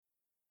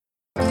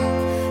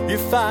You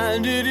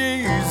find it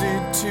easy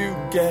to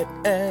get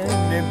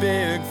any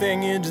big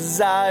thing you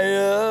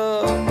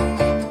desire,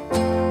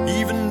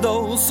 even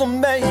though some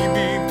may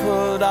be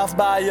put off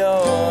by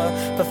your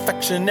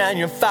perfection and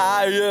your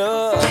fire.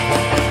 You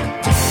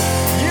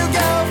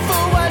go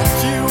for what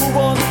you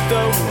want,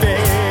 though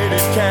fate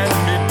it can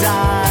be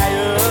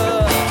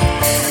dire.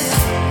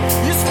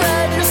 You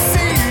spread your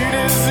seed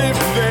as if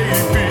they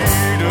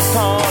feed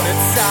upon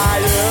its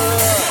sire.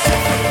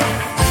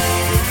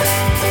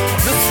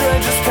 The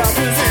strangest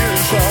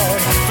proposition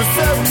for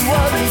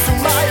someone so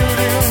mild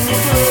in the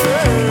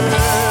flesh.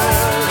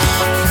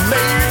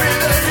 Maybe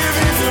the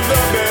disease of the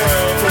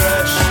bare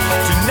flesh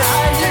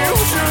deny you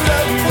true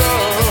love.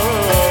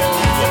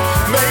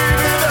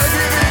 Maybe the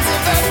disease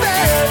of the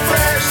bare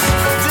flesh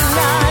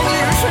deny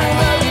you true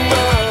love.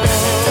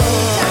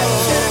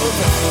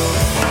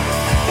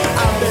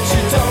 I bet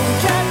you don't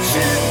catch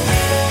it.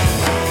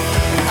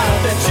 I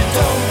bet you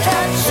don't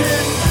catch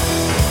it.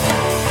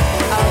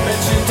 I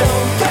bet you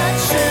don't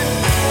catch it.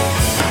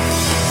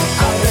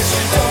 I bet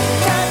you don't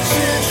catch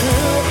it,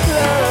 true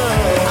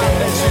love. I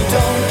bet you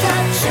don't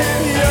catch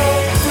it,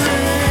 you're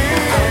free.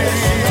 I bet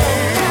you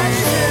don't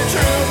catch it,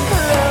 true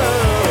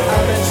love. I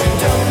bet you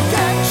don't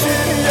catch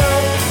it,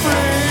 you're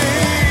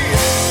free.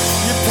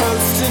 You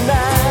post an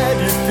ad,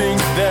 you think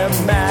they're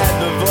mad,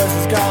 the voice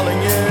is calling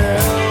you.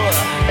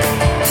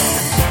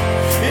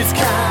 It's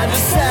kinda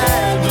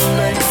sad, the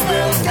lengths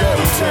they'll go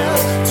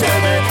to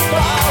me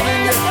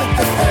falling at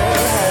the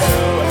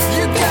hell.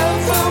 You go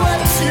for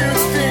what you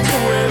think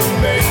will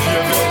make you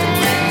feel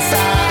complete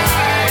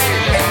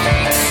inside.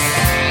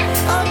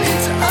 I'll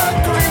meet, I'll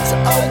greet,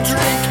 I'll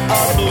drink,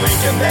 I'll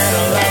blink, and then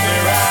I'll love you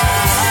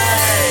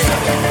right.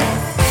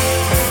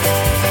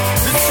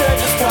 The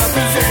church's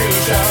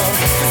proposition